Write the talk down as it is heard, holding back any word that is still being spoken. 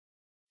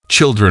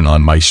children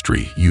on my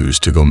street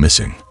used to go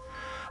missing.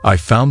 I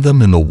found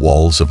them in the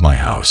walls of my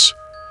house.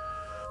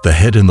 The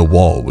head in the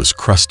wall was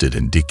crusted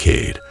and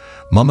decayed,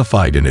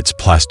 mummified in its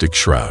plastic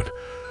shroud,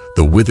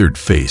 the withered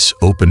face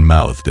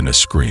open-mouthed in a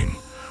scream,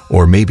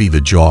 or maybe the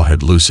jaw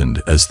had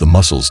loosened as the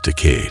muscles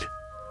decayed.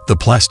 The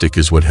plastic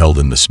is what held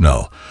in the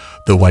smell,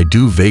 though I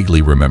do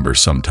vaguely remember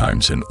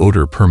sometimes an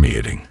odor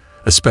permeating,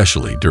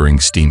 especially during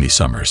steamy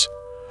summers.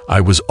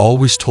 I was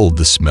always told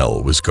the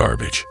smell was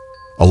garbage.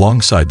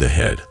 Alongside the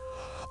head,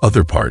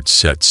 other parts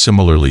sat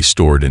similarly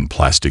stored in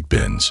plastic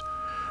bins.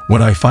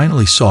 When I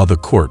finally saw the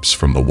corpse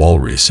from the wall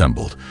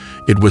reassembled,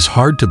 it was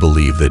hard to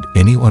believe that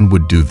anyone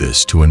would do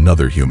this to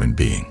another human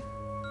being.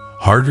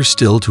 Harder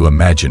still to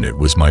imagine it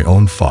was my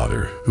own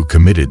father who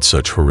committed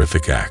such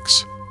horrific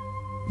acts.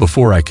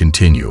 Before I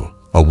continue,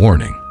 a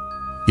warning.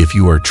 If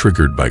you are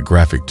triggered by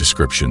graphic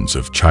descriptions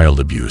of child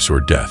abuse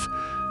or death,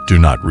 do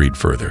not read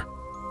further.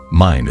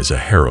 Mine is a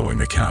harrowing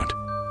account.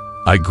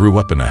 I grew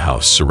up in a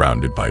house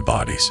surrounded by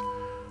bodies.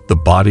 The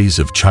bodies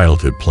of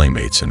childhood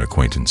playmates and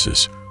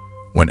acquaintances.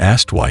 When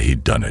asked why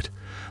he'd done it,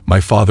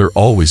 my father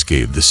always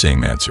gave the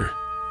same answer.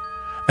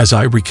 As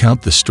I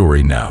recount the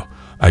story now,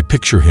 I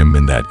picture him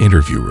in that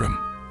interview room,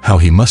 how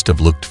he must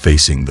have looked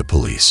facing the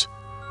police.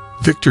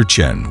 Victor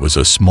Chen was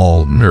a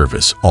small,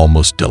 nervous,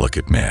 almost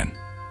delicate man.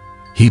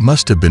 He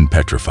must have been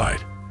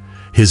petrified,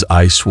 his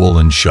eyes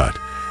swollen shut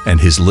and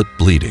his lip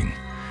bleeding,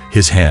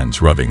 his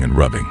hands rubbing and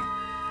rubbing,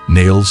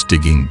 nails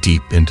digging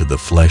deep into the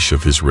flesh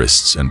of his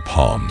wrists and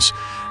palms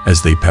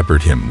as they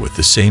peppered him with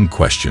the same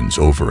questions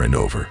over and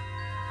over.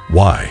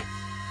 Why?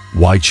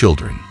 Why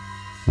children?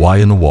 Why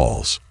in the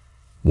walls?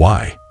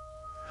 Why?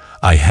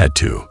 I had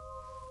to.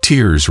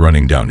 Tears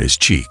running down his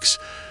cheeks.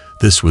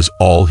 This was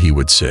all he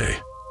would say.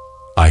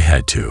 I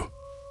had to.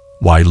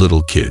 Why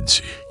little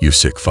kids, you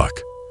sick fuck?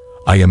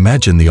 I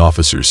imagine the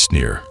officer's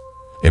sneer.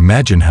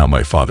 Imagine how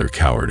my father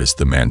cowered as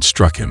the man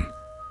struck him.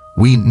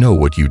 We know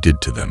what you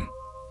did to them.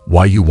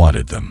 Why you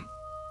wanted them.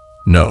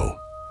 No,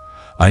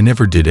 I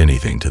never did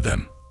anything to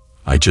them.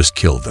 I just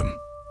killed them.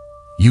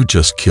 You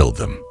just killed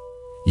them.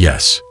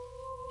 Yes.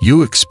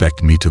 You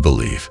expect me to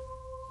believe.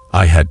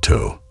 I had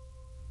to.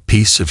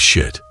 Piece of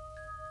shit.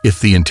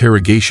 If the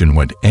interrogation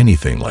went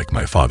anything like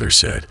my father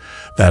said,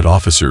 that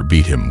officer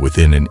beat him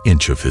within an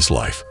inch of his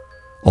life.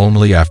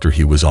 Only after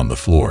he was on the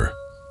floor,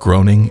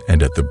 groaning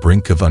and at the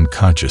brink of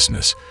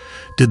unconsciousness,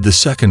 did the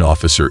second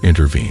officer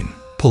intervene,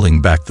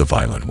 pulling back the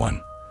violent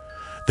one.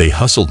 They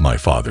hustled my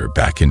father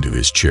back into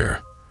his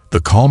chair.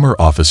 The calmer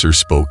officer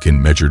spoke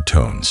in measured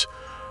tones.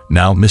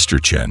 Now,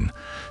 Mr. Chen,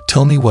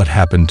 tell me what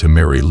happened to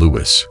Mary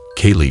Lewis,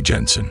 Kaylee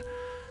Jensen,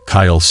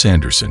 Kyle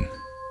Sanderson,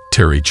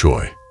 Terry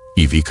Choi,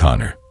 Evie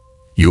Connor.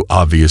 You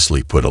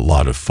obviously put a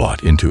lot of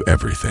thought into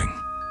everything.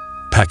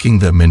 Packing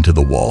them into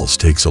the walls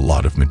takes a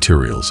lot of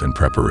materials and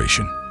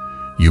preparation.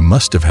 You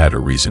must have had a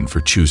reason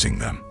for choosing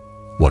them.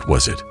 What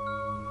was it?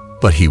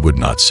 But he would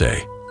not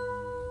say.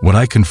 When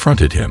I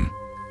confronted him,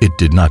 it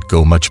did not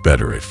go much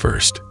better at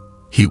first.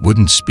 He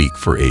wouldn't speak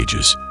for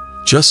ages,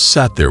 just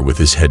sat there with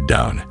his head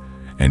down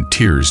and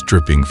tears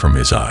dripping from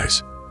his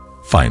eyes.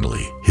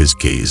 Finally, his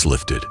gaze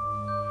lifted.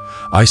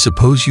 I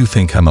suppose you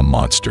think I'm a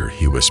monster,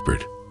 he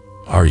whispered.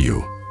 Are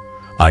you?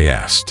 I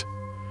asked.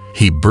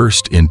 He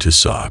burst into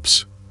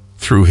sobs.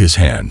 Through his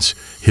hands,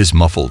 his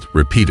muffled,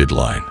 repeated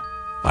line,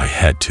 I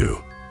had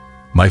to.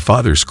 My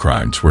father's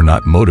crimes were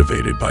not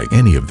motivated by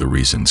any of the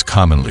reasons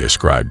commonly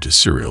ascribed to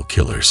serial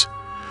killers.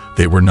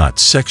 They were not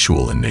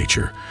sexual in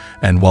nature,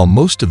 and while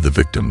most of the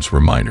victims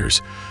were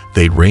minors,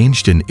 they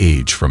ranged in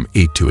age from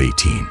 8 to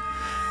 18,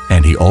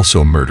 and he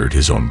also murdered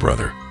his own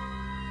brother.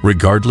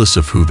 Regardless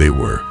of who they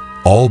were,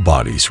 all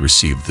bodies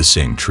received the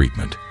same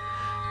treatment.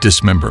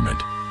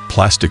 Dismemberment,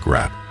 plastic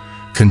wrap,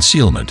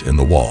 concealment in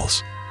the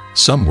walls.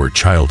 Some were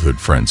childhood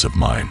friends of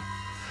mine,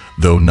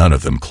 though none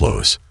of them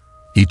close.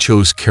 He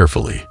chose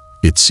carefully,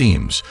 it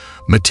seems,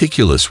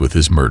 meticulous with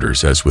his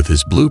murders as with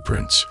his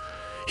blueprints.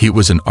 He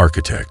was an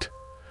architect,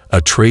 a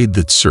trade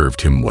that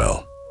served him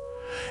well.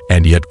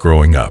 And yet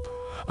growing up,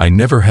 I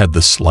never had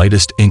the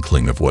slightest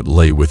inkling of what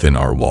lay within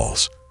our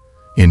walls.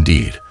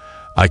 Indeed,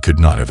 I could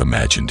not have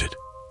imagined it.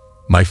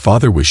 My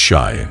father was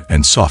shy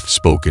and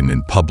soft-spoken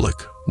in public,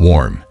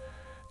 warm,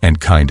 and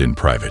kind in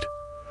private.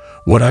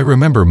 What I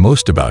remember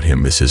most about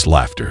him is his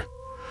laughter,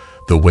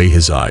 the way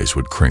his eyes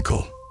would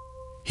crinkle.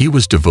 He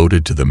was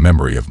devoted to the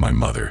memory of my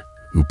mother,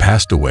 who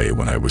passed away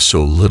when I was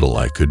so little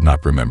I could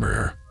not remember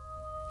her.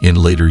 In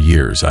later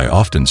years, I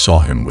often saw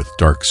him with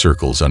dark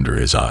circles under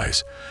his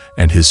eyes,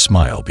 and his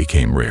smile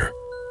became rare.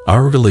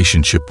 Our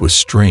relationship was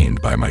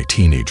strained by my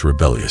teenage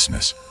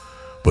rebelliousness.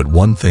 But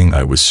one thing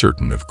I was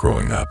certain of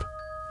growing up,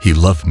 he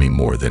loved me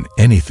more than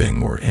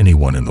anything or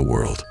anyone in the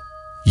world.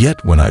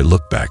 Yet when I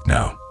look back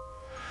now,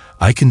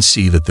 I can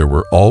see that there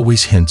were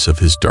always hints of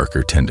his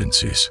darker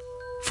tendencies.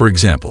 For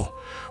example,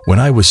 when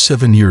I was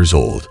 7 years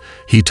old,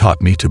 he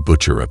taught me to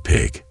butcher a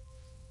pig.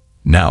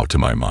 Now, to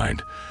my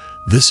mind,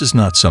 this is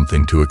not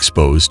something to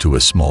expose to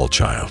a small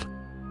child.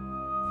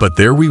 But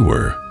there we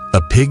were,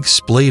 a pig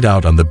splayed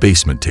out on the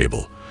basement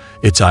table,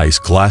 its eyes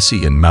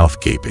glassy and mouth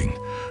gaping,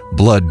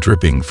 blood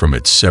dripping from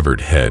its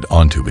severed head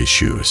onto his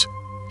shoes.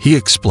 He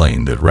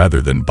explained that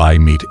rather than buy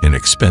meat in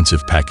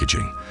expensive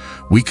packaging,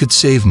 we could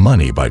save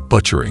money by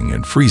butchering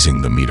and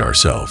freezing the meat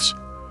ourselves.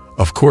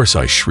 Of course,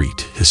 I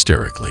shrieked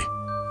hysterically.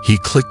 He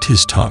clicked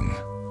his tongue,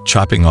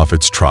 chopping off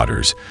its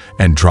trotters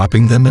and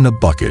dropping them in a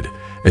bucket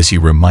as he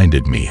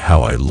reminded me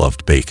how I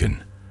loved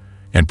bacon.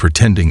 And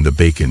pretending the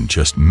bacon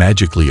just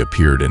magically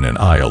appeared in an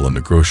aisle in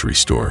the grocery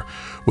store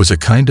was a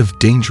kind of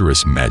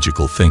dangerous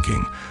magical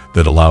thinking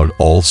that allowed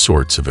all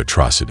sorts of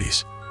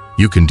atrocities.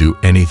 You can do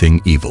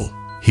anything evil,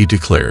 he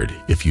declared,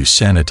 if you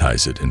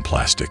sanitize it in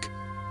plastic.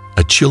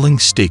 A chilling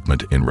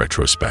statement in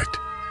retrospect.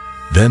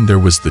 Then there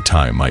was the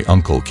time my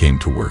uncle came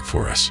to work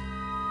for us.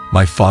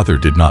 My father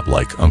did not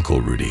like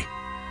Uncle Rudy.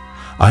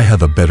 I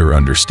have a better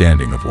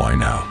understanding of why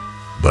now,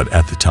 but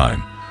at the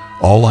time,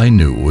 all I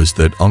knew was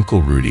that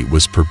Uncle Rudy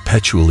was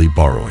perpetually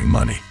borrowing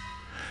money.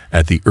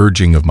 At the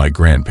urging of my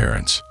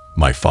grandparents,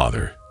 my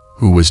father,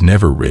 who was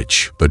never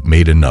rich but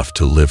made enough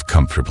to live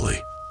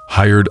comfortably,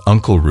 hired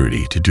Uncle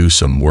Rudy to do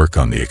some work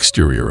on the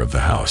exterior of the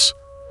house.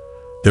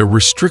 There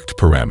were strict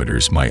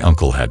parameters my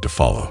uncle had to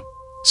follow.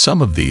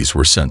 Some of these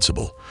were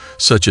sensible,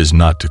 such as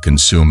not to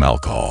consume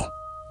alcohol,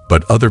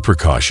 but other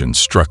precautions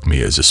struck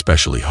me as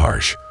especially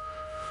harsh.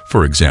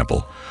 For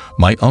example,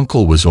 my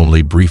uncle was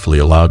only briefly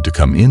allowed to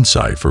come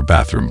inside for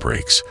bathroom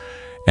breaks,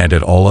 and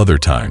at all other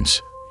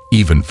times,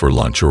 even for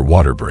lunch or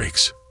water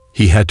breaks,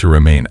 he had to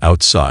remain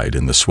outside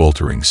in the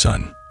sweltering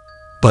sun.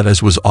 But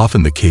as was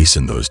often the case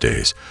in those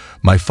days,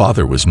 my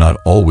father was not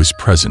always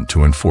present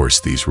to enforce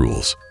these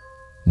rules.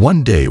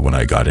 One day when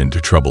I got into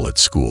trouble at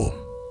school,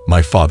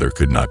 my father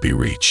could not be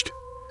reached.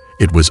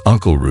 It was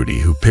Uncle Rudy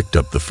who picked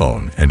up the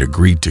phone and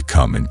agreed to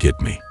come and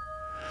get me.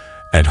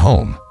 At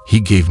home,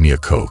 he gave me a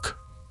Coke.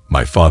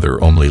 My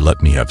father only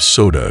let me have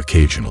soda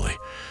occasionally,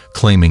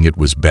 claiming it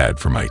was bad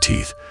for my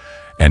teeth,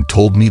 and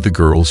told me the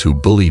girls who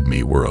bullied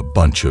me were a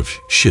bunch of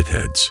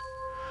shitheads.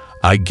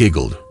 I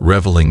giggled,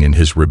 reveling in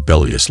his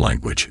rebellious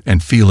language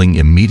and feeling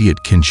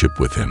immediate kinship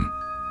with him.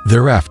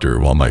 Thereafter,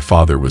 while my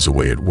father was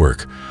away at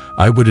work,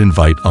 I would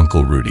invite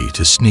Uncle Rudy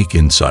to sneak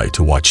inside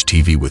to watch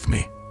TV with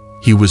me.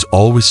 He was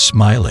always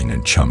smiling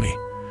and chummy,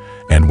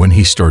 and when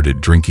he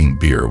started drinking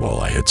beer while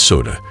I had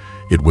soda,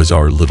 it was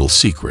our little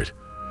secret.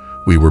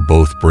 We were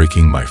both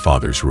breaking my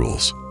father's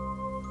rules.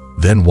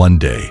 Then one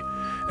day,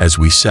 as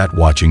we sat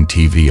watching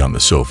TV on the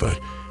sofa,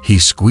 he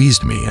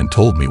squeezed me and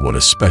told me what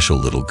a special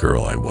little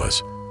girl I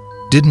was.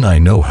 Didn't I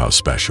know how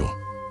special?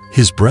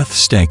 His breath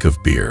stank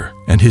of beer,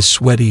 and his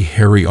sweaty,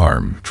 hairy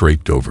arm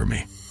draped over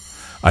me.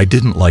 I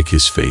didn't like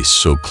his face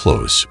so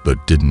close,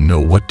 but didn't know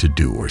what to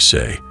do or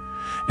say,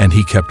 and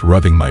he kept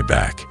rubbing my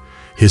back,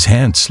 his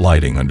hand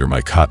sliding under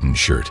my cotton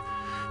shirt,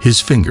 his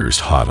fingers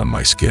hot on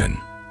my skin.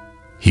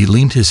 He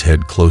leaned his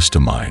head close to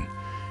mine,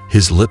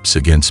 his lips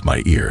against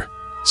my ear,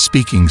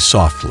 speaking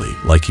softly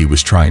like he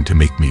was trying to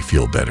make me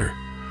feel better.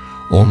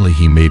 Only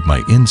he made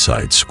my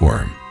inside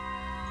squirm.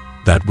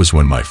 That was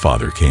when my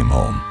father came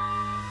home.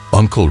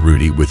 Uncle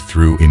Rudy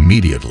withdrew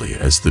immediately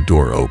as the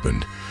door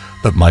opened,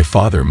 but my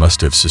father must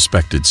have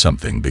suspected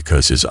something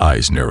because his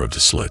eyes narrowed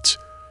to slits.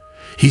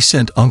 He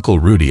sent Uncle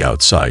Rudy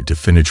outside to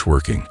finish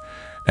working,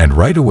 and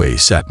right away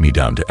sat me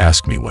down to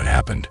ask me what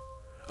happened.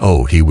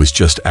 Oh, he was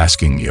just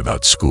asking me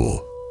about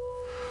school.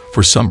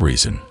 For some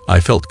reason, I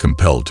felt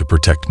compelled to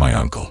protect my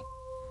uncle.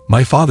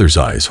 My father's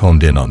eyes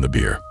honed in on the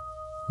beer.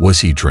 Was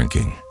he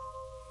drinking?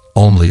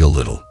 Only a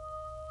little.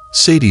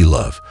 Sadie,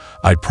 love,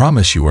 I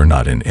promise you are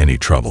not in any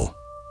trouble.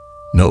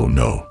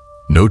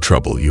 No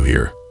trouble, you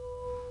hear?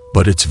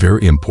 But it's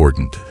very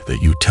important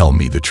that you tell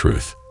me the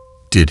truth.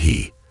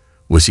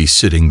 Was he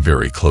sitting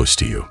very close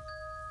to you,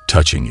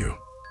 touching you?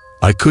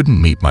 I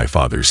couldn't meet my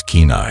father's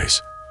keen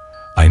eyes.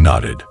 I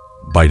nodded,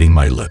 biting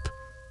my lip,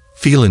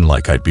 feeling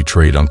like I'd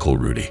betrayed Uncle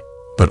Rudy,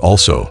 but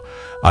also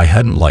I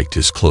hadn't liked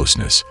his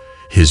closeness,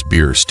 his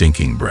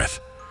beer-stinking breath.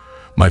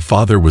 My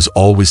father was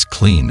always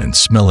clean and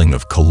smelling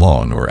of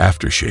cologne or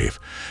aftershave,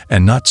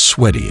 and not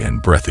sweaty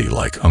and breathy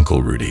like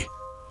Uncle Rudy.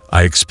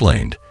 I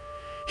explained.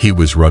 He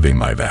was rubbing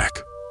my back.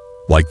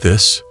 Like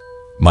this?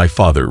 My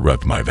father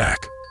rubbed my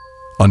back.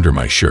 Under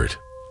my shirt,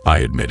 I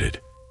admitted.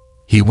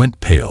 He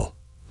went pale,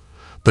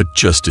 but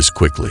just as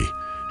quickly,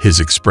 his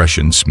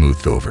expression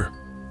smoothed over.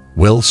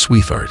 Well,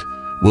 sweetheart,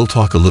 we'll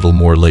talk a little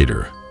more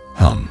later.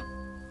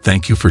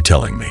 Thank you for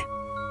telling me.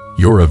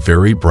 You're a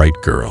very bright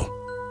girl,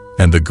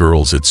 and the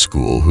girls at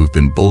school who've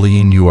been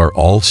bullying you are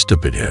all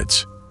stupid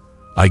heads.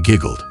 I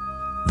giggled.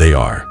 They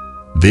are.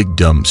 Big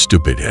dumb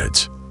stupid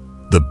heads.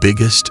 The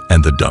biggest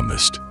and the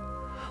dumbest.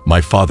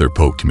 My father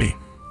poked me,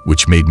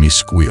 which made me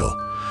squeal,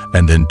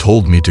 and then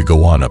told me to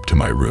go on up to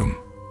my room,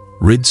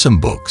 read some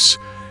books,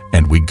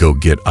 and we'd go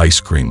get ice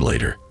cream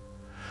later.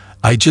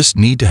 I just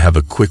need to have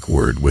a quick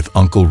word with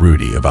Uncle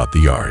Rudy about the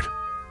yard.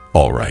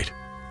 All right.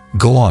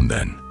 Go on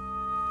then.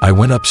 I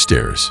went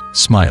upstairs,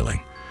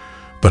 smiling,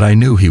 but I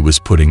knew he was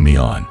putting me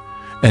on,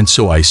 and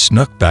so I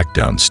snuck back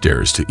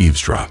downstairs to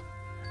eavesdrop.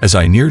 As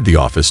I neared the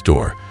office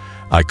door,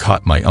 I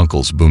caught my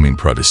uncle's booming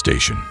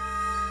protestation.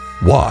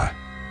 Why?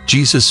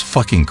 Jesus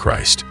fucking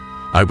Christ.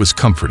 I was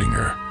comforting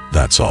her.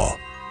 that's all.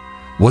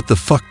 What the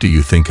fuck do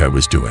you think I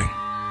was doing?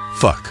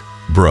 Fuck,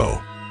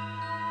 bro.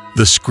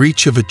 The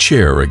screech of a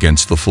chair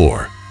against the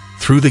floor.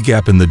 Through the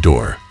gap in the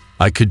door,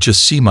 I could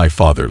just see my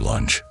father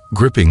lunge,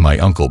 gripping my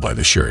uncle by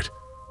the shirt.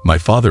 My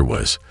father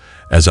was,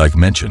 as I've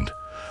mentioned,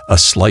 a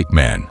slight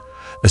man,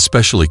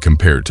 especially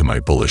compared to my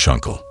bullish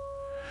uncle.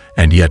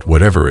 And yet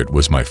whatever it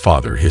was my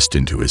father hissed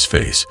into his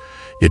face,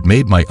 it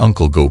made my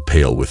uncle go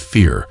pale with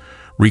fear,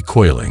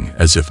 recoiling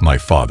as if my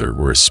father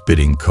were a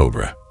spitting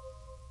cobra.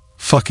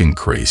 Fucking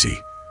crazy,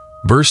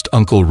 burst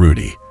Uncle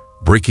Rudy,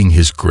 breaking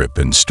his grip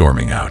and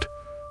storming out.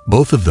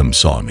 Both of them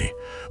saw me,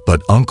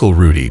 but Uncle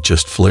Rudy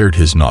just flared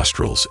his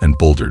nostrils and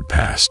bouldered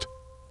past.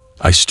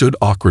 I stood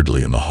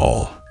awkwardly in the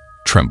hall,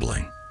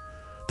 trembling.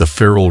 The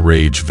feral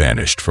rage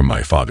vanished from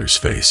my father's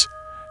face,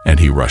 and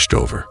he rushed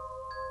over.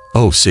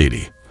 "Oh,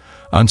 Sadie,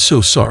 I'm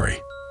so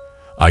sorry.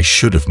 I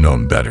should have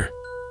known better.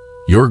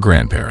 Your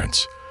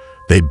grandparents,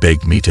 they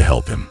begged me to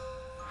help him.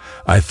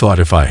 I thought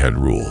if I had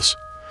rules.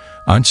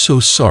 I'm so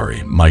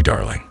sorry, my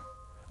darling.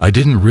 I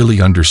didn't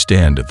really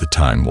understand at the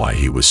time why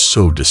he was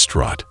so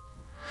distraught.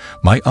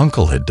 My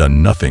uncle had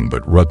done nothing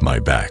but rub my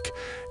back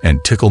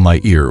and tickle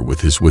my ear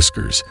with his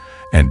whiskers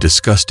and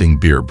disgusting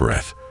beer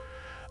breath.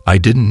 I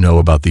didn't know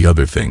about the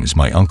other things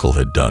my uncle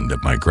had done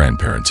that my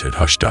grandparents had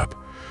hushed up,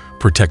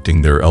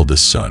 protecting their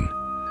eldest son.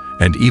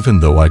 And even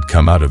though I'd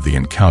come out of the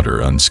encounter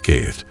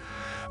unscathed,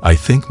 I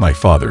think my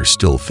father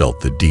still felt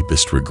the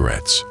deepest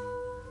regrets.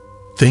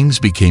 Things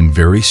became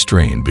very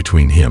strained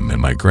between him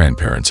and my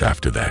grandparents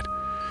after that.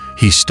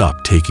 He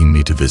stopped taking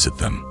me to visit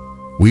them.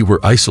 We were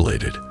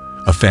isolated,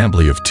 a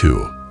family of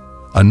two.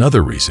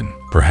 Another reason,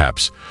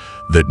 perhaps,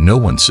 that no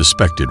one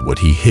suspected what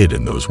he hid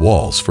in those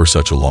walls for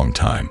such a long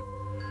time.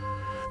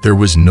 There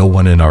was no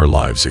one in our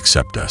lives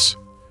except us.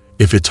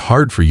 If it's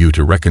hard for you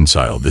to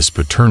reconcile this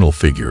paternal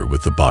figure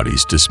with the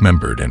bodies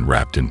dismembered and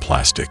wrapped in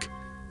plastic,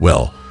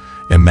 well,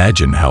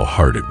 imagine how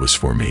hard it was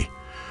for me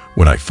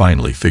when I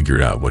finally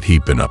figured out what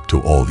he'd been up to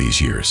all these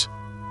years.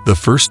 The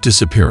first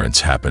disappearance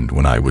happened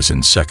when I was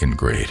in 2nd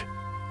grade.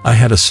 I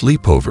had a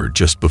sleepover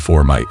just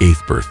before my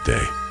 8th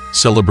birthday,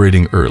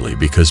 celebrating early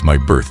because my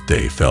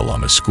birthday fell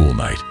on a school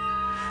night,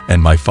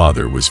 and my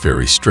father was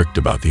very strict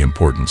about the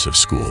importance of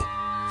school.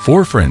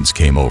 4 friends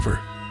came over,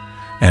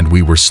 and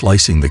we were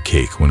slicing the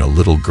cake when a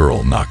little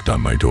girl knocked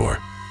on my door.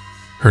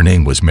 Her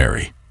name was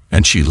Mary,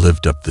 and she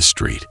lived up the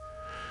street.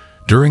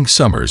 During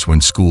summers when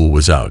school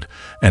was out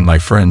and my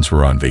friends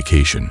were on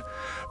vacation,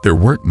 there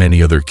weren't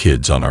many other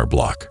kids on our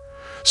block,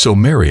 so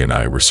Mary and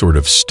I were sort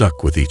of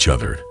stuck with each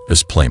other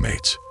as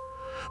playmates.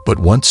 But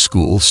once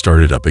school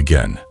started up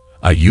again,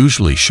 I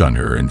usually shun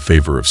her in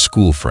favor of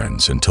school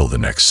friends until the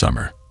next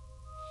summer.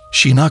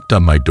 She knocked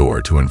on my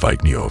door to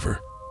invite me over,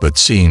 but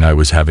seeing I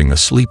was having a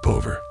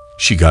sleepover,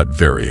 she got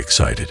very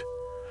excited.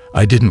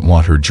 I didn't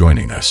want her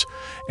joining us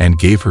and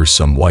gave her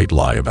some white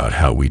lie about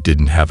how we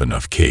didn't have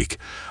enough cake.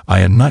 I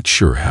am not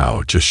sure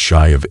how, just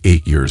shy of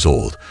 8 years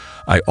old,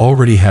 I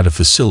already had a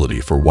facility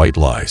for white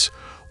lies,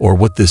 or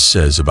what this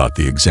says about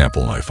the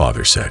example my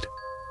father set.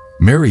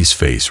 Mary's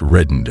face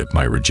reddened at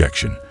my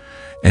rejection,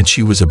 and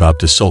she was about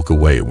to sulk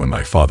away when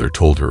my father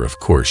told her of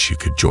course she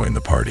could join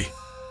the party.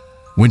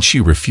 When she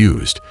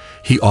refused,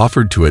 he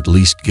offered to at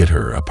least get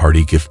her a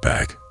party gift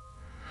bag.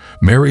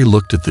 Mary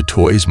looked at the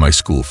toys my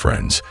school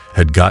friends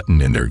had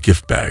gotten in their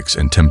gift bags,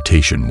 and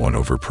temptation won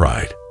over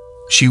pride.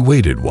 She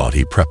waited while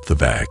he prepped the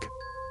bag.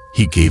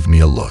 He gave me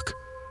a look,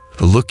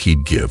 the look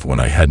he'd give when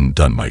I hadn't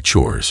done my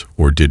chores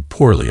or did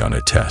poorly on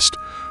a test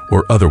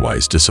or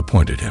otherwise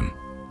disappointed him.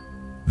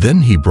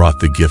 Then he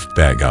brought the gift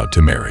bag out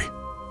to Mary.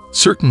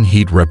 Certain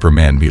he'd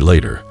reprimand me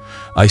later,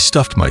 I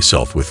stuffed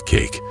myself with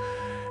cake,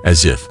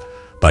 as if,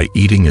 by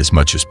eating as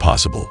much as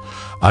possible,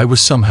 I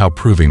was somehow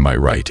proving my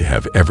right to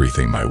have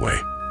everything my way.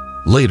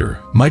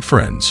 Later, my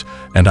friends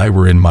and I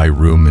were in my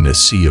room in a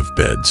sea of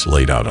beds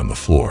laid out on the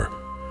floor,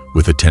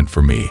 with a tent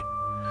for me,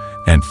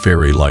 and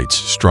fairy lights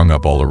strung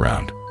up all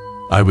around.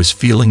 I was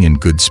feeling in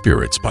good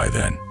spirits by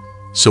then,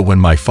 so when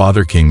my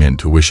father came in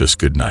to wish us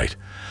good night,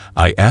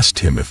 I asked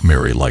him if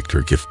Mary liked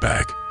her gift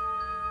bag.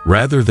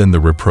 Rather than the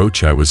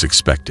reproach I was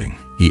expecting,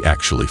 he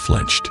actually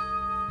flinched,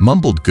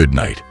 mumbled good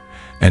night,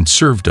 and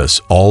served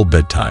us all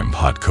bedtime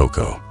hot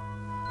cocoa.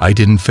 I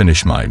didn't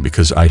finish mine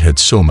because I'd had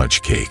so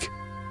much cake.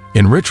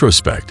 In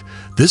retrospect,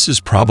 this is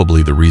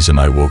probably the reason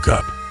I woke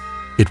up.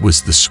 It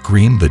was the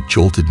scream that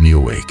jolted me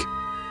awake.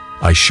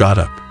 I shot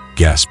up,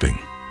 gasping,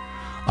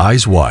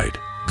 eyes wide,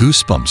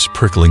 goosebumps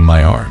prickling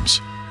my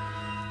arms.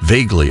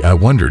 Vaguely, I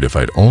wondered if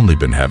I'd only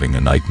been having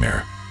a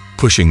nightmare.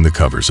 Pushing the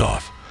covers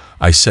off,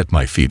 I set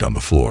my feet on the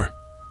floor.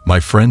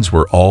 My friends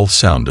were all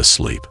sound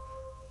asleep.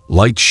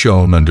 Light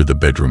shone under the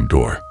bedroom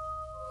door.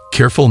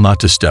 Careful not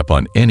to step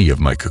on any of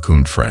my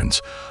cocooned friends,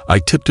 I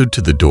tiptoed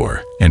to the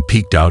door and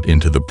peeked out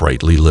into the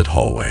brightly lit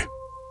hallway.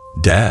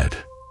 Dad.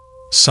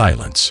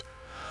 Silence.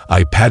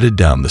 I patted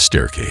down the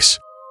staircase.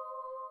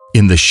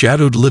 In the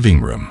shadowed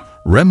living room,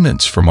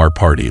 remnants from our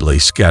party lay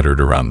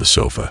scattered around the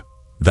sofa.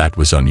 That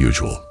was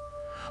unusual.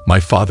 My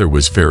father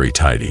was very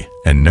tidy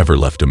and never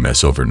left a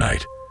mess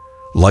overnight.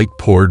 Light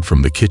poured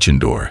from the kitchen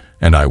door,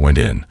 and I went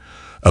in,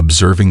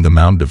 observing the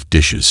mound of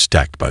dishes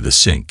stacked by the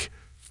sink,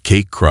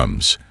 cake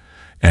crumbs,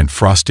 and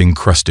frosting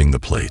crusting the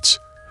plates.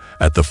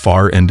 At the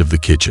far end of the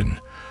kitchen,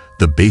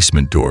 the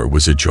basement door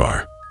was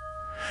ajar,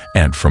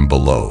 and from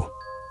below,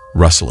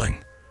 rustling,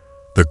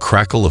 the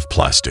crackle of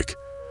plastic,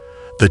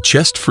 the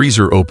chest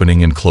freezer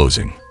opening and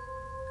closing.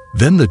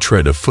 Then the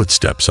tread of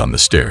footsteps on the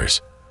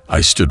stairs.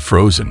 I stood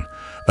frozen,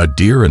 a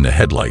deer in the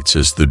headlights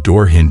as the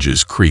door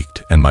hinges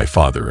creaked and my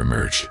father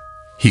emerged.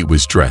 He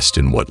was dressed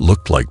in what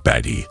looked like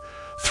baggy,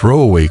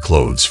 throwaway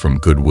clothes from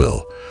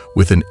Goodwill,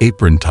 with an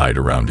apron tied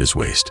around his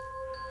waist.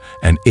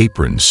 An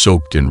apron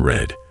soaked in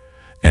red,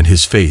 and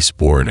his face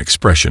bore an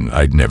expression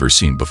I'd never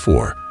seen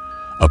before,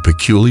 a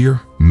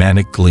peculiar,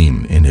 manic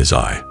gleam in his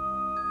eye.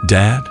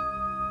 "Dad?"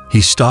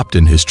 He stopped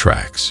in his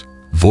tracks,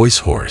 voice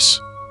hoarse.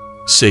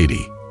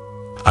 "Sadie."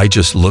 I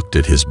just looked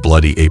at his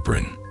bloody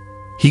apron.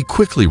 He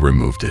quickly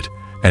removed it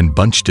and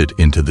bunched it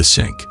into the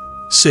sink.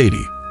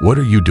 "Sadie, what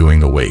are you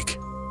doing awake?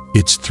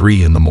 It's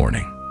 3 in the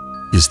morning.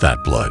 Is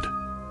that blood?"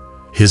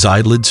 His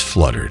eyelids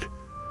fluttered.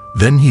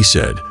 Then he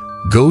said,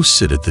 "Go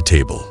sit at the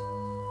table."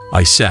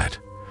 I sat.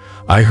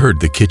 I heard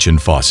the kitchen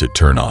faucet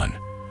turn on,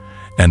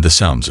 and the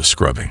sounds of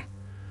scrubbing.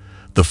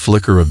 The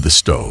flicker of the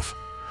stove.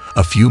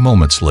 A few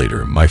moments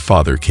later, my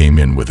father came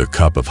in with a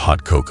cup of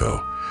hot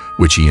cocoa,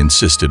 which he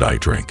insisted I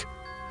drink.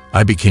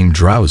 I became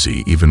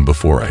drowsy even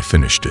before I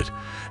finished it,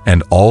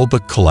 and all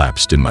but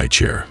collapsed in my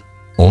chair,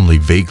 only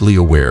vaguely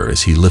aware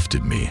as he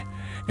lifted me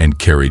and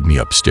carried me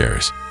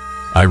upstairs.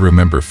 I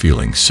remember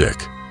feeling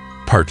sick,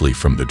 partly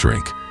from the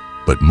drink,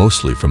 but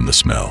mostly from the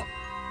smell.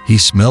 He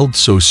smelled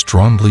so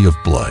strongly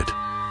of blood.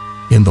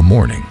 In the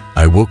morning,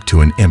 I woke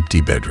to an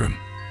empty bedroom.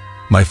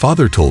 My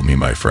father told me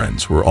my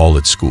friends were all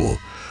at school,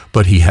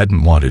 but he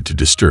hadn't wanted to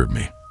disturb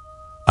me.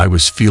 I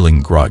was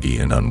feeling groggy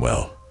and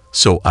unwell,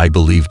 so I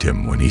believed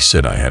him when he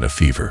said I had a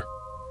fever.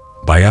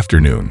 By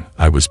afternoon,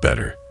 I was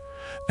better,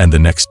 and the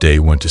next day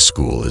went to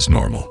school as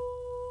normal.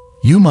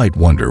 You might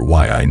wonder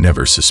why I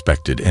never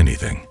suspected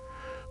anything,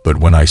 but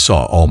when I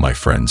saw all my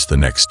friends the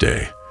next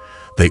day,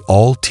 they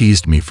all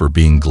teased me for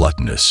being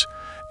gluttonous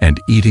and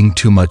eating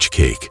too much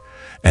cake,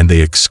 and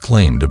they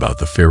exclaimed about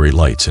the fairy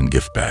lights and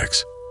gift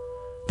bags.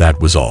 That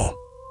was all.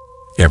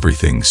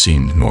 Everything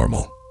seemed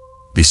normal.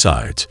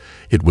 Besides,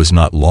 it was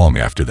not long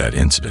after that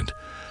incident,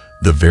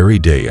 the very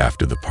day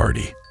after the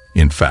party,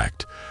 in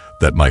fact,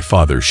 that my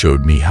father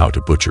showed me how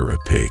to butcher a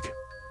pig.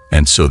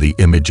 And so the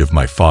image of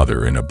my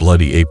father in a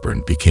bloody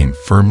apron became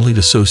firmly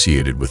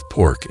associated with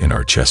pork in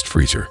our chest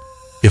freezer.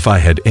 If I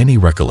had any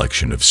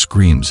recollection of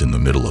screams in the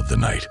middle of the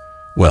night,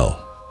 well,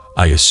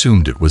 I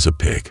assumed it was a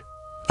pig.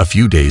 A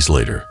few days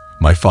later,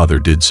 my father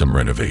did some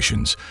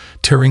renovations,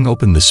 tearing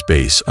open the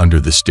space under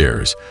the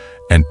stairs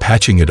and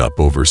patching it up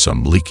over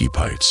some leaky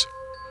pipes.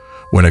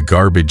 When a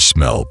garbage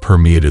smell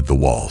permeated the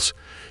walls,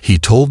 he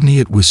told me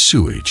it was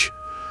sewage,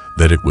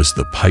 that it was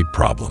the pipe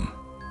problem,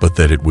 but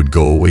that it would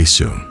go away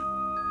soon.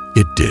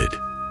 It did.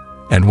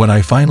 And when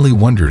I finally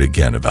wondered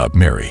again about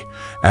Mary,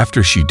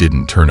 after she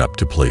didn't turn up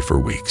to play for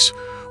weeks,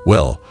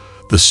 well,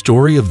 the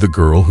story of the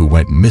girl who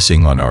went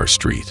missing on our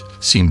street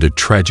seemed a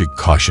tragic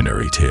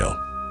cautionary tale.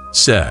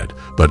 Sad,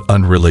 but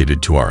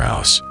unrelated to our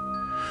house.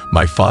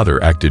 My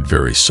father acted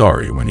very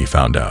sorry when he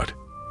found out.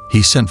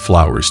 He sent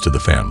flowers to the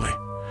family,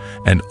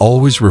 and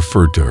always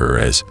referred to her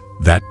as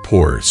that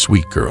poor,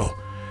 sweet girl,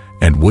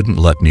 and wouldn't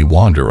let me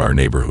wander our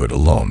neighborhood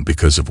alone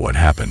because of what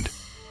happened.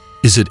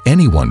 Is it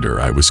any wonder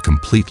I was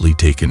completely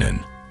taken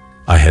in?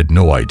 I had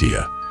no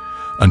idea,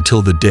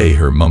 until the day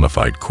her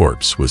mummified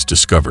corpse was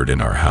discovered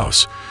in our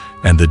house,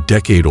 and the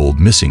decade-old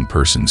missing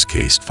persons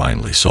case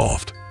finally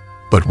solved.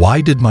 But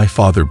why did my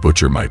father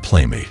butcher my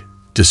playmate,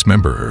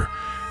 dismember her,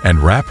 and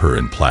wrap her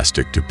in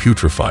plastic to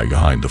putrefy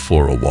behind the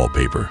floral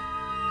wallpaper?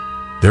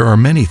 There are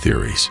many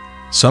theories.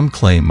 Some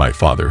claim my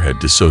father had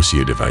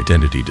dissociative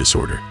identity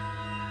disorder,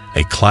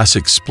 a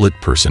classic split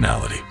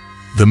personality.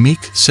 The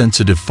meek,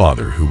 sensitive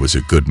father who was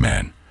a good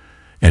man,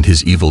 and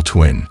his evil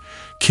twin,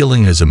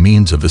 killing as a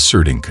means of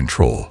asserting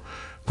control,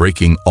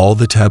 breaking all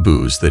the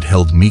taboos that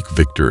held meek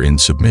Victor in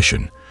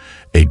submission,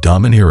 a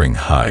domineering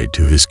Hyde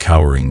to his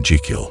cowering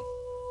Jekyll.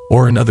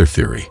 Or another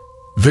theory,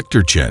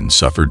 Victor Chen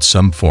suffered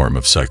some form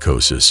of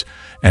psychosis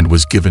and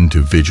was given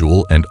to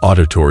visual and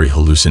auditory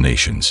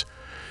hallucinations.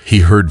 He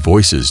heard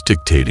voices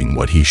dictating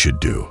what he should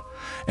do,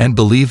 and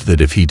believed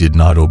that if he did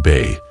not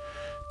obey,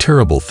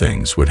 terrible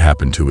things would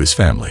happen to his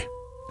family.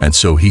 And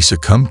so he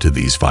succumbed to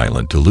these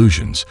violent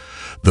delusions,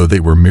 though they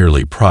were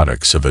merely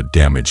products of a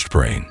damaged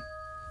brain.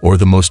 Or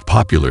the most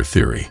popular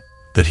theory,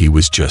 that he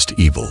was just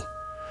evil,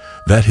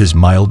 that his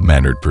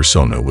mild-mannered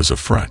persona was a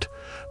front,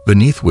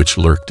 beneath which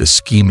lurked a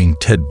scheming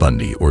Ted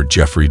Bundy or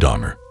Jeffrey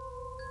Dahmer.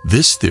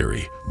 This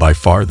theory, by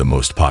far the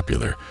most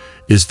popular,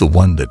 is the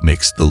one that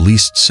makes the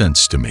least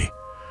sense to me,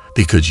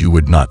 because you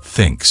would not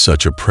think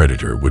such a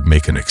predator would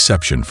make an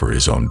exception for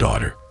his own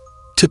daughter.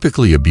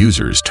 Typically,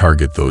 abusers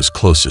target those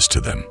closest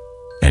to them.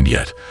 And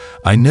yet,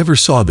 I never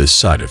saw this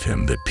side of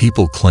him that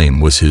people claim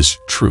was his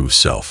true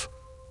self.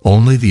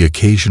 Only the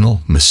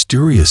occasional,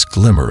 mysterious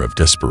glimmer of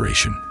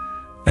desperation,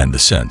 and the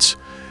sense,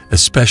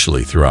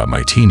 especially throughout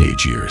my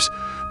teenage years,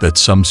 that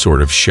some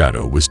sort of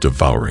shadow was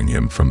devouring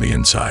him from the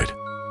inside.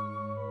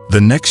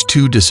 The next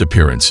 2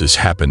 disappearances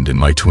happened in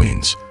my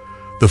tweens.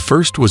 The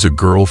first was a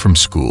girl from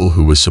school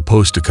who was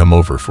supposed to come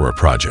over for a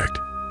project.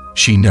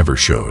 She never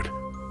showed.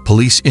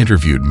 Police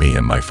interviewed me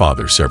and my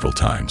father several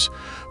times,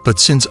 but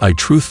since I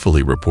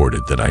truthfully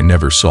reported that I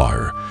never saw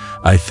her,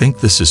 I think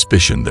the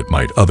suspicion that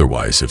might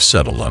otherwise have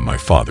settled on my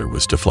father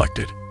was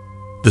deflected.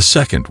 The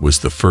second was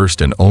the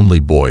first and only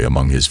boy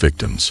among his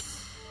victims.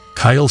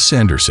 Kyle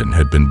Sanderson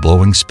had been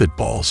blowing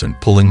spitballs and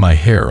pulling my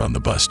hair on the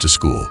bus to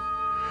school.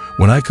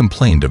 When I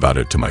complained about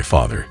it to my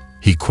father,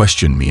 he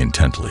questioned me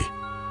intently.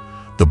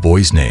 The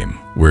boy's name,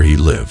 where he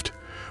lived,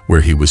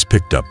 where he was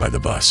picked up by the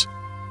bus.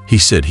 He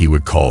said he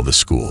would call the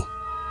school.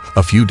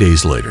 A few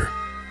days later,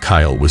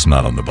 Kyle was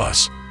not on the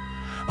bus.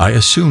 I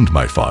assumed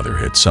my father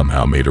had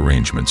somehow made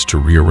arrangements to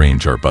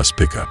rearrange our bus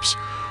pickups,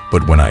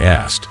 but when I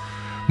asked,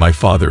 my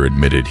father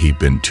admitted he'd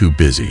been too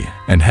busy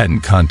and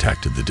hadn't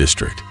contacted the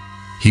district.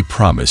 He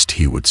promised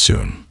he would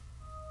soon.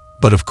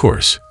 But of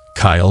course,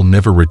 Kyle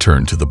never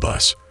returned to the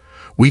bus.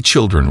 We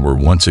children were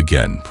once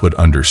again put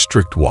under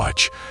strict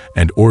watch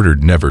and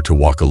ordered never to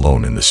walk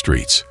alone in the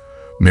streets.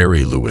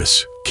 Mary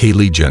Lewis,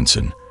 Kaylee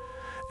Jensen,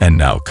 and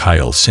now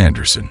Kyle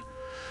Sanderson.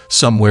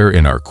 Somewhere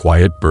in our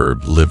quiet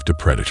burb lived a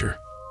predator.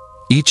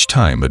 Each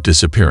time a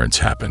disappearance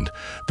happened,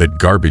 that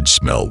garbage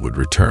smell would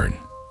return,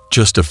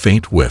 just a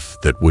faint whiff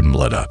that wouldn't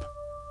let up.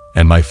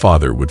 And my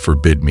father would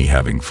forbid me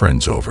having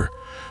friends over,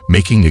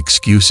 making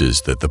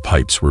excuses that the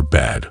pipes were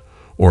bad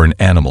or an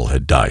animal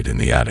had died in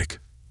the attic.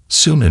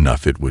 Soon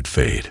enough it would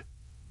fade.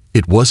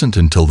 It wasn't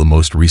until the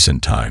most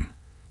recent time,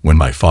 when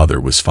my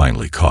father was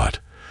finally caught,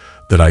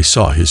 that I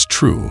saw his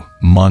true,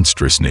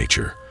 monstrous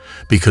nature,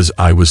 because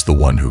I was the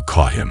one who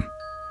caught him.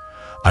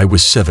 I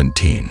was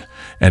 17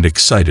 and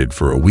excited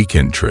for a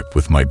weekend trip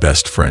with my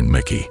best friend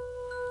Mickey.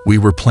 We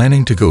were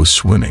planning to go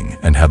swimming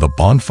and have a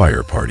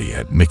bonfire party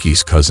at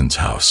Mickey's cousin's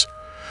house.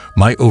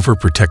 My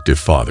overprotective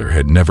father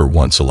had never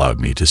once allowed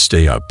me to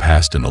stay out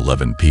past an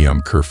 11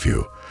 p.m.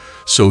 curfew,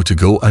 so to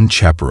go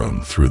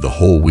unchaperoned through the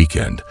whole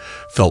weekend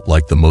felt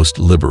like the most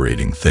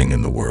liberating thing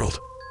in the world.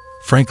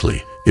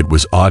 Frankly, it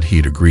was odd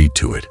he'd agreed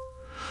to it,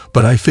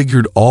 but I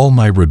figured all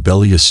my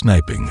rebellious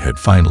sniping had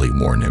finally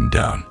worn him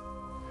down.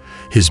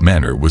 His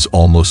manner was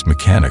almost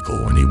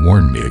mechanical when he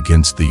warned me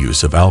against the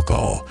use of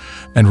alcohol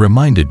and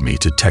reminded me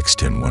to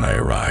text him when I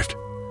arrived.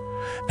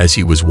 As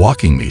he was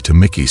walking me to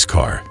Mickey's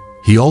car,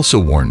 he also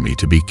warned me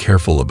to be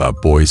careful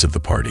about boys of the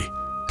party.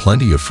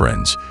 Plenty of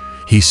friends,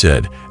 he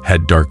said,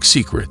 had dark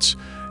secrets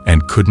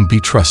and couldn't be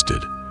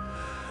trusted,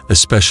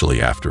 especially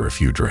after a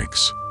few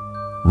drinks.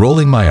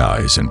 Rolling my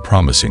eyes and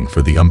promising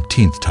for the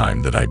umpteenth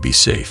time that I'd be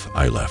safe,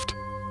 I left.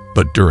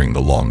 But during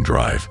the long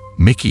drive,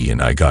 Mickey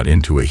and I got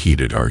into a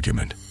heated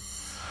argument.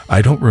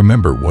 I don't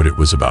remember what it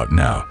was about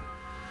now,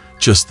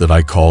 just that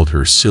I called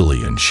her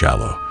silly and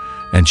shallow,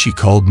 and she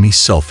called me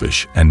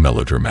selfish and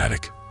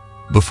melodramatic.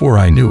 Before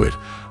I knew it,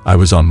 I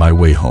was on my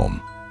way home,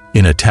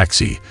 in a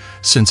taxi,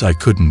 since I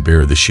couldn't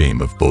bear the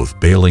shame of both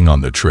bailing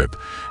on the trip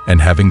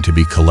and having to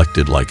be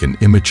collected like an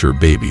immature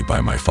baby by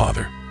my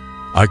father.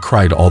 I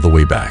cried all the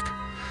way back,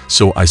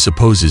 so I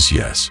suppose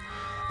yes,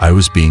 I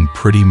was being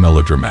pretty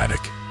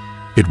melodramatic.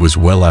 It was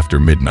well after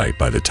midnight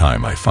by the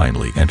time I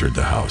finally entered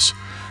the house,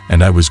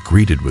 and I was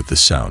greeted with the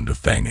sound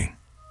of banging.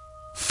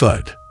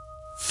 Thud,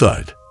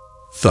 thud,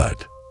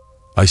 thud.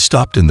 I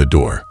stopped in the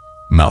door,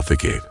 mouth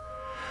agape.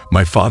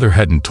 My father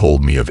hadn't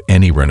told me of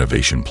any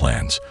renovation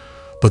plans,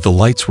 but the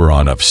lights were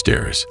on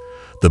upstairs,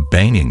 the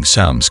banging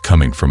sounds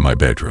coming from my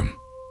bedroom.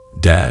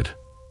 "Dad,"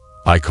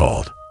 I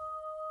called.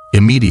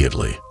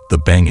 Immediately, the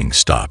banging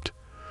stopped,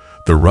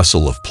 the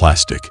rustle of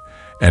plastic,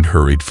 and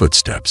hurried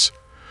footsteps.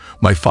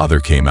 My father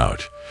came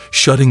out,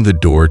 shutting the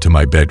door to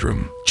my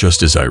bedroom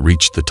just as I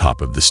reached the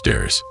top of the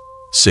stairs.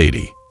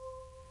 "Sadie."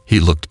 He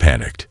looked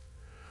panicked.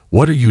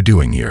 "What are you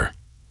doing here?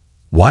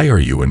 Why are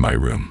you in my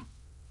room?"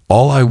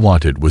 All I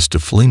wanted was to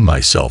fling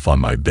myself on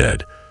my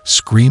bed,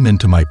 scream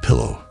into my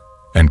pillow,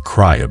 and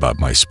cry about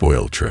my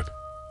spoiled trip.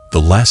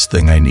 The last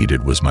thing I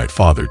needed was my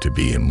father to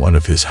be in one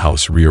of his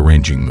house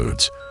rearranging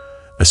moods,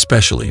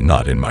 especially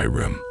not in my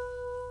room.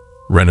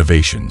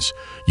 "Renovations,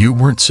 you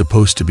weren't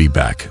supposed to be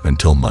back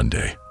until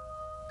Monday."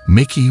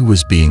 Mickey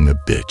was being a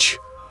bitch.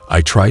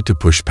 I tried to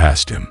push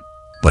past him,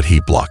 but he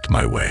blocked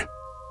my way.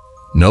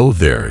 "No,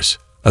 there's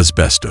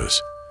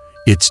asbestos.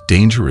 It's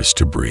dangerous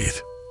to breathe.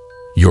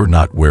 You're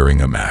not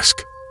wearing a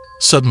mask."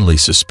 Suddenly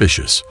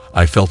suspicious,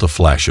 I felt a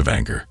flash of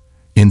anger,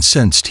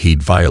 incensed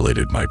he'd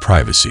violated my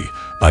privacy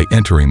by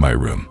entering my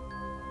room.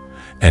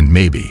 And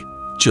maybe,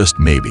 just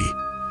maybe,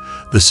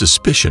 the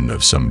suspicion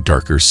of some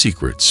darker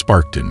secret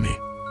sparked in me,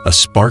 a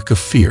spark of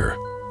fear,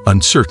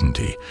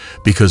 uncertainty,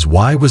 because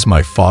why was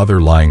my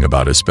father lying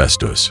about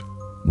asbestos?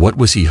 What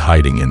was he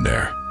hiding in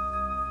there?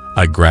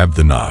 I grabbed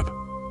the knob.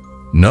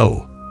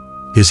 "No."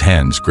 His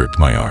hands gripped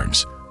my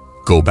arms.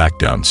 "Go back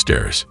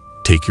downstairs,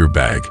 take your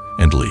bag,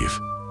 and leave."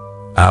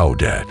 "Ow,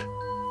 Dad."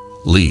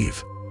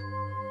 "Leave."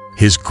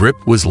 His grip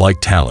was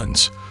like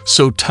talons,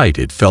 so tight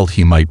it felt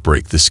he might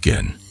break the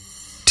skin.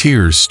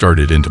 Tears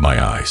started into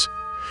my eyes.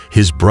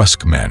 His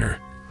brusque manner,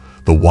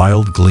 the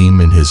wild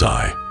gleam in his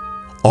eye,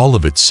 all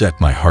of it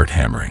set my heart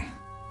hammering.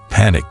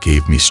 Panic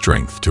gave me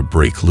strength to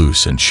break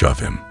loose and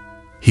shove him.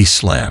 He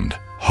slammed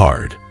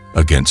hard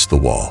against the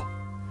wall.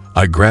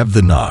 I grabbed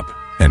the knob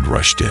and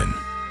rushed in.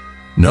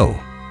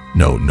 No,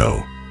 no,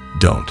 no,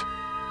 don't.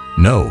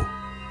 No.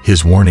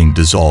 His warning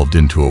dissolved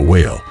into a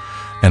wail,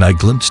 and I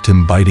glimpsed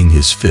him biting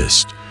his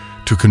fist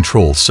to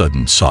control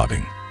sudden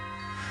sobbing.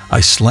 I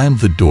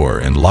slammed the door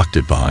and locked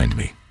it behind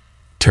me,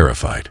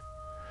 terrified.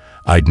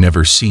 I'd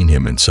never seen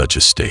him in such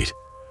a state,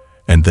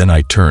 and then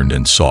I turned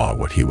and saw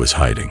what he was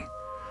hiding.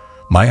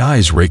 My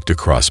eyes raked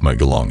across my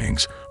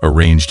belongings,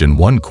 arranged in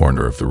one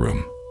corner of the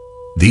room.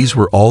 These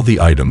were all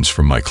the items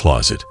from my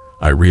closet,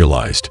 I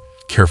realized,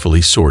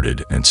 carefully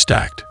sorted and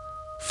stacked,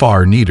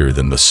 far neater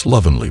than the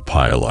slovenly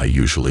pile I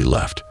usually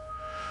left.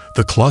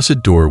 The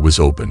closet door was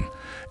open,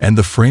 and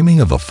the framing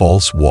of a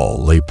false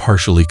wall lay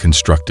partially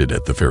constructed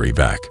at the very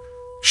back,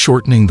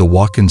 shortening the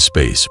walk-in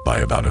space by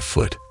about a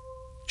foot.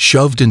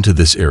 Shoved into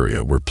this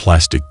area were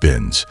plastic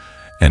bins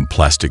and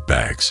plastic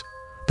bags,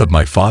 but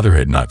my father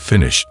had not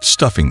finished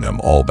stuffing them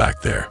all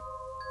back there.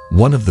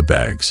 One of the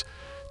bags,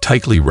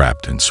 tightly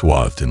wrapped and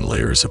swathed in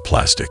layers of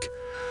plastic,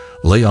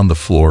 lay on the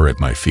floor at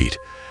my feet,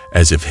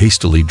 as if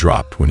hastily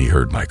dropped when he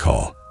heard my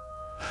call.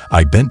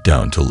 I bent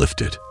down to lift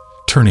it,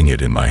 turning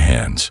it in my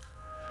hands,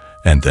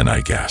 and then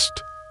I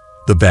gasped.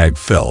 The bag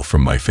fell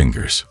from my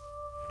fingers.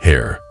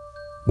 Hair.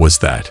 Was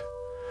that?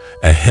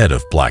 A head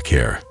of black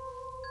hair.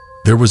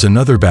 There was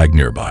another bag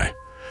nearby,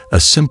 a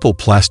simple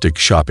plastic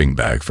shopping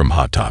bag from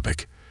Hot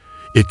Topic.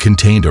 It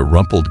contained a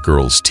rumpled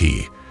girl's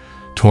tee,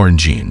 torn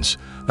jeans,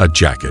 a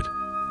jacket,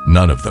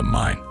 none of them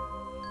mine.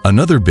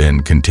 Another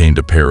bin contained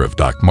a pair of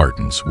Doc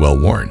Martens, well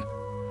worn.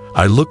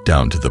 I looked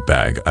down to the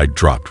bag I'd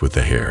dropped with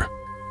the hair,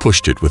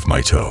 pushed it with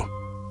my toe.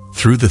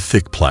 Through the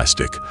thick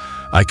plastic,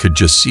 I could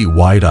just see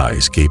wide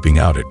eyes gaping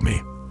out at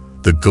me,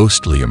 the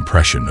ghostly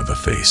impression of a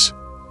face.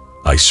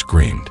 I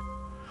screamed.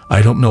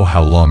 I don't know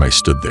how long I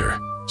stood there,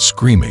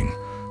 screaming,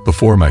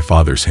 before my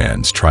father's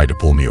hands tried to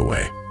pull me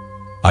away.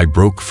 I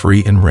broke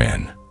free and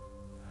ran.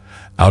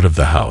 Out of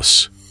the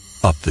house,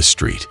 up the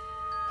street.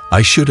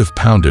 I should have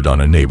pounded on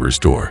a neighbor's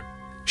door,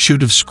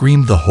 should have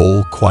screamed the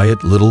whole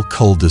quiet little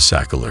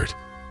cul-de-sac alert.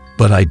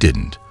 But I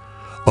didn't.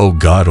 Oh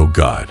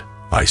God,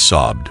 I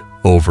sobbed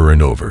over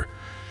and over,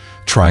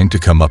 trying to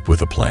come up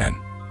with a plan,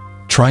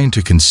 trying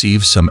to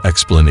conceive some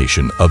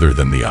explanation other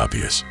than the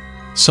obvious,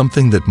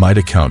 something that might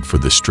account for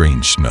the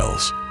strange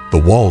smells. The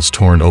walls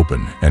torn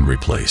open and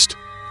replaced,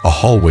 a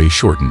hallway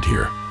shortened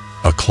here,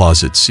 a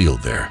closet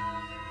sealed there,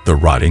 the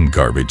rotting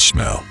garbage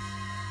smell.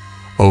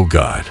 Oh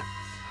God,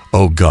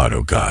 oh God,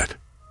 oh God.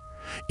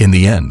 In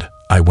the end,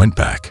 I went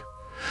back,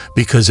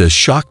 because as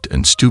shocked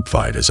and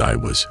stupefied as I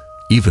was,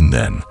 even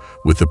then,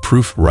 with the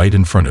proof right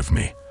in front of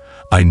me,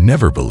 I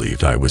never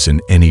believed I was in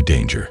any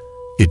danger.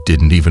 It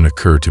didn't even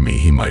occur to me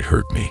he might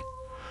hurt me.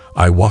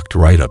 I walked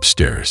right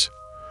upstairs.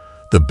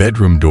 The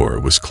bedroom door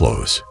was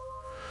closed.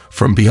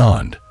 From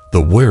beyond,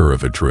 the whir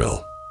of a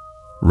drill.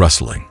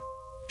 Rustling.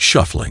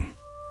 Shuffling.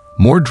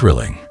 More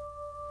drilling.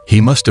 He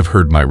must have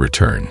heard my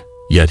return,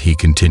 yet he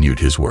continued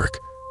his work.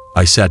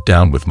 I sat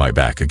down with my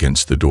back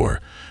against the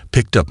door,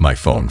 picked up my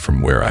phone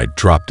from where I'd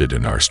dropped it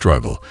in our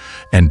struggle,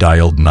 and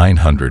dialed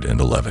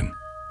 911.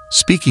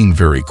 Speaking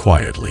very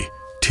quietly,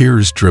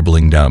 tears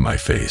dribbling down my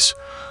face,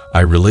 I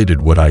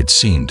related what I'd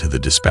seen to the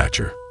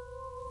dispatcher.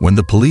 When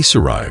the police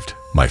arrived,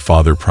 my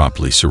father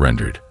promptly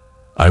surrendered.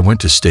 I went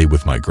to stay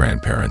with my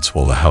grandparents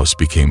while the house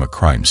became a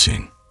crime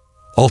scene.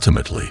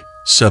 Ultimately,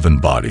 7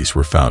 bodies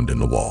were found in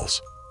the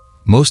walls.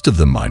 Most of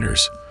them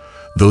minors,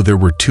 though there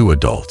were 2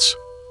 adults.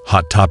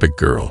 Hot Topic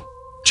girl,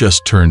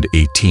 just turned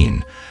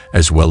 18,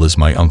 as well as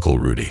my Uncle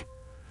Rudy.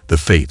 The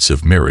fates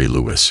of Mary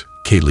Lewis,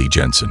 Kaylee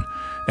Jensen,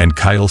 and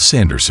Kyle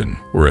Sanderson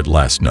were at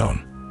last known.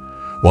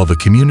 While the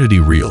community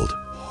reeled,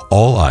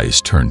 all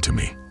eyes turned to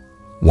me,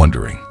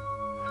 wondering,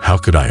 how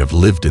could I have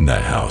lived in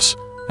that house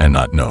and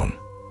not known?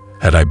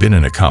 Had I been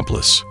an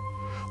accomplice,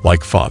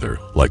 like father,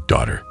 like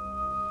daughter?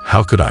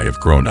 How could I have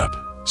grown up,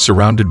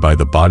 surrounded by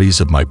the bodies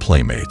of my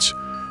playmates,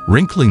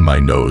 wrinkling my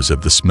nose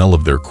at the smell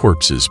of their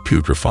corpses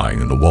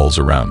putrefying in the walls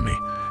around me,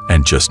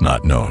 and just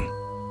not known?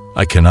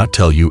 I cannot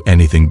tell you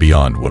anything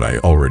beyond what I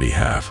already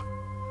have.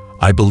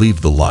 I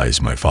believe the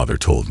lies my father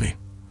told me.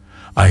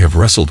 I have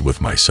wrestled with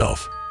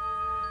myself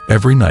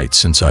every night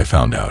since I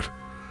found out,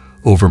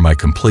 over my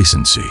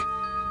complacency,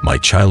 my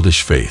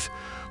childish faith,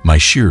 my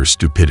sheer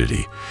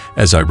stupidity,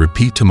 as I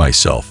repeat to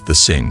myself the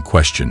same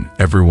question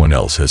everyone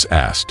else has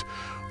asked,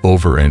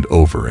 over and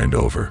over and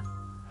over.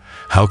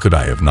 How could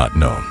I have not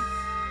known?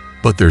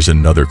 But there's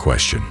another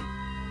question,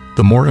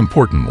 the more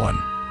important one.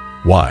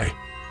 Why?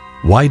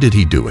 Why did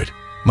he do it?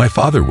 My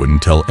father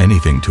wouldn't tell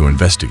anything to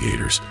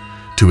investigators,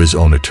 to his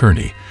own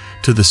attorney,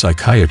 to the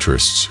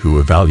psychiatrists who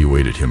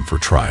evaluated him for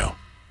trial.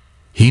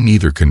 He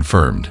neither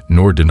confirmed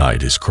nor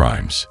denied his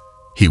crimes.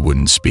 He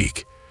wouldn't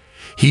speak.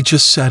 He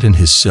just sat in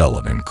his cell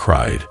and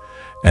cried,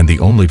 and the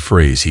only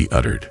phrase he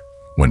uttered,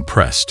 when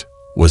pressed,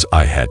 was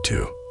 "I had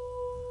to."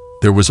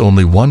 There was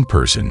only one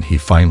person he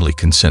finally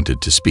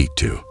consented to speak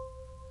to,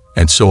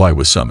 and so I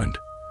was summoned.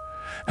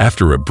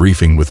 After a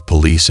briefing with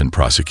police and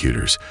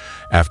prosecutors,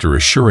 after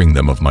assuring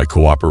them of my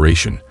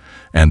cooperation,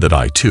 and that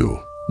I, too,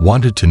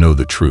 wanted to know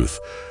the truth,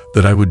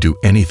 that I would do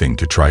anything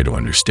to try to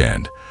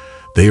understand,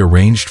 they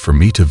arranged for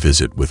me to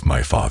visit with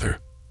my father,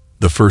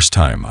 the first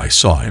time I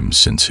saw him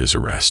since his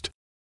arrest.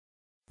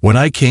 When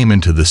I came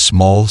into the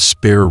small,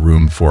 spare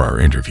room for our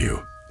interview,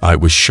 I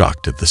was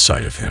shocked at the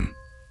sight of him.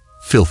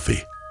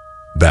 Filthy,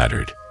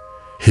 battered,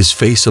 his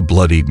face a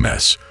bloodied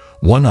mess,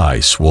 one eye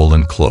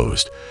swollen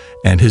closed,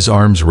 and his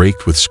arms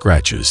raked with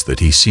scratches that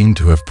he seemed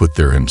to have put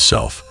there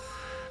himself,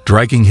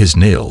 dragging his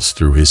nails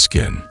through his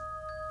skin.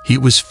 He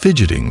was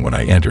fidgeting when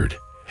I entered,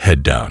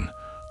 head down,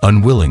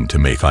 unwilling to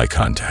make eye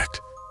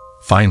contact.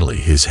 Finally,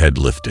 his head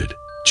lifted,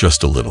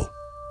 just a little.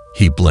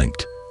 He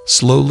blinked,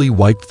 slowly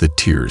wiped the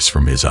tears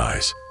from his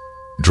eyes,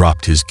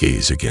 dropped his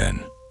gaze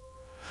again.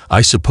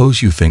 "I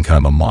suppose you think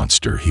I'm a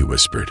monster," he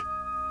whispered.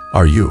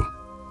 "Are you?"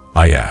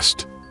 I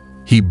asked.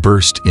 He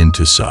burst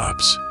into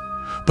sobs.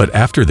 But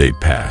after they'd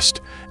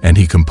passed, and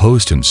he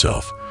composed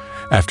himself,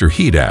 after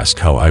he'd asked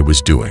how I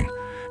was doing,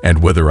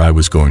 and whether I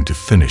was going to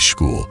finish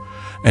school,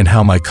 and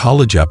how my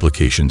college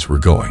applications were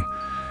going,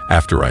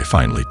 after I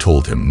finally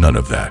told him none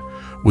of that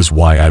was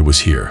why I was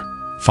here,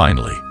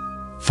 finally,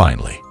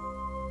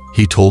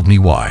 he told me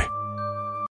why.